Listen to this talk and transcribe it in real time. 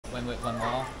one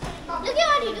more. Look at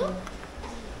what you do.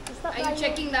 Are you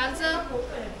checking the answer?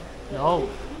 No.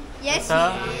 Yes,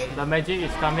 Sir, the magic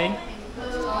is coming.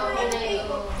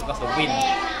 Because the wind.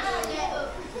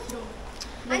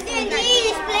 Auntie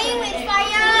is playing with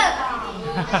fire.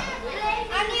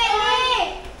 Auntie,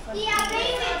 he are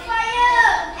playing with fire.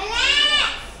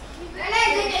 Alex,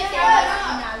 he's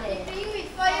playing with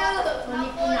fire.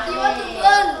 He want to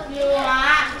burn.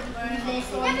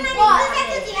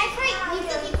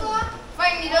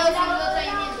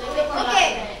 Okay,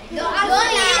 the answer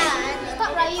is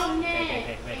stop writing.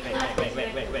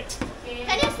 Wait.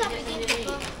 Can you stop again?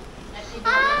 I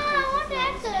want to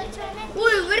answer.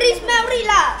 Ooh, very smelly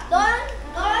lah. Don't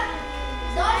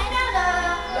smell the.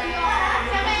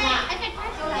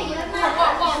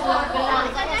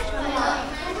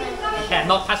 You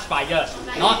cannot touch fire.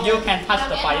 Not you can touch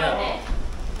the fire.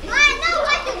 I know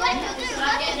what you're going to do. You're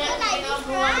going to do like this,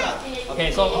 right?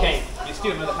 Okay, you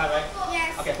still remember the card, right?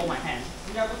 Yes. Okay, hold my hand.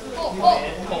 Hold.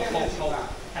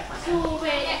 Tap my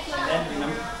hand. Then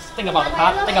remember, think about the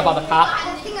card. Think about the card.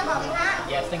 Think about the card.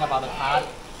 Yes, think about the card.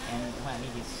 And what I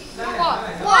need is.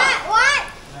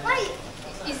 What?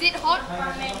 Is it hot?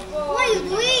 What are you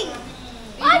doing?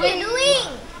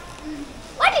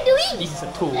 What are you doing? This is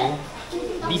a two.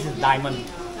 This is diamond.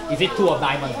 Is it two of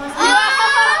diamond? Oh!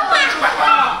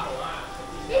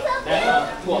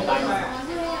 That's two of diamond.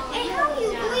 Hey, how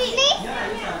you do it?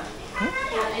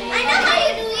 I know how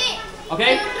you do it.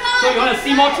 Okay. So you want to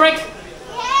see more tricks?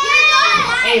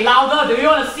 Yeah. Hey, louder! Do you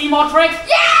want to see more tricks?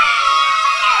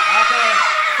 Yeah. Okay.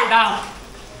 Sit down.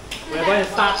 We're going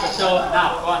to start the show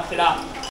now. Go on, sit down.